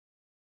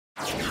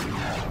The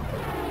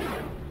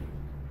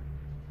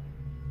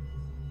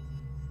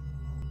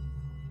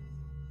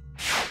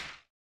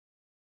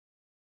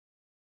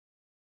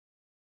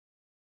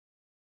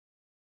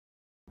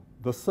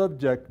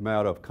subject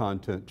matter of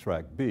Content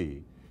Track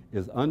B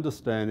is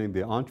Understanding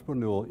the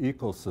Entrepreneurial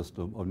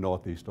Ecosystem of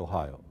Northeast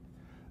Ohio.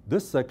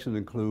 This section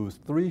includes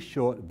 3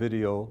 short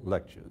video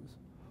lectures.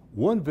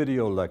 One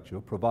video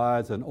lecture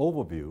provides an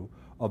overview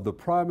of the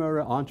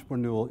primary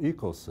entrepreneurial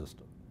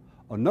ecosystem.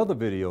 Another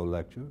video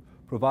lecture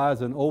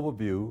provides an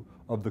overview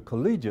of the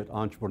collegiate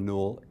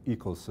entrepreneurial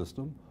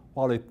ecosystem,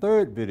 while a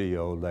third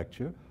video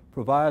lecture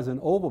provides an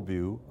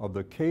overview of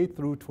the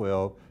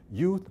K-12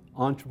 youth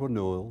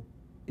entrepreneurial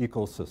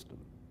ecosystem.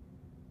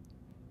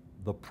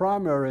 The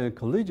primary and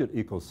collegiate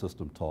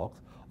ecosystem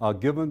talks are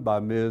given by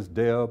Ms.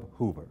 Deb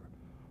Hoover,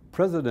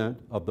 President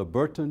of the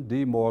Burton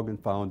D. Morgan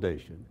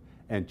Foundation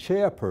and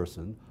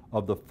Chairperson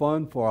of the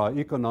Fund for Our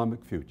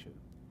Economic Future.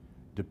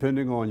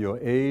 Depending on your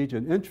age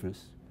and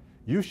interests,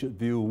 you should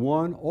view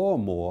one or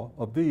more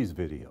of these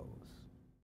videos.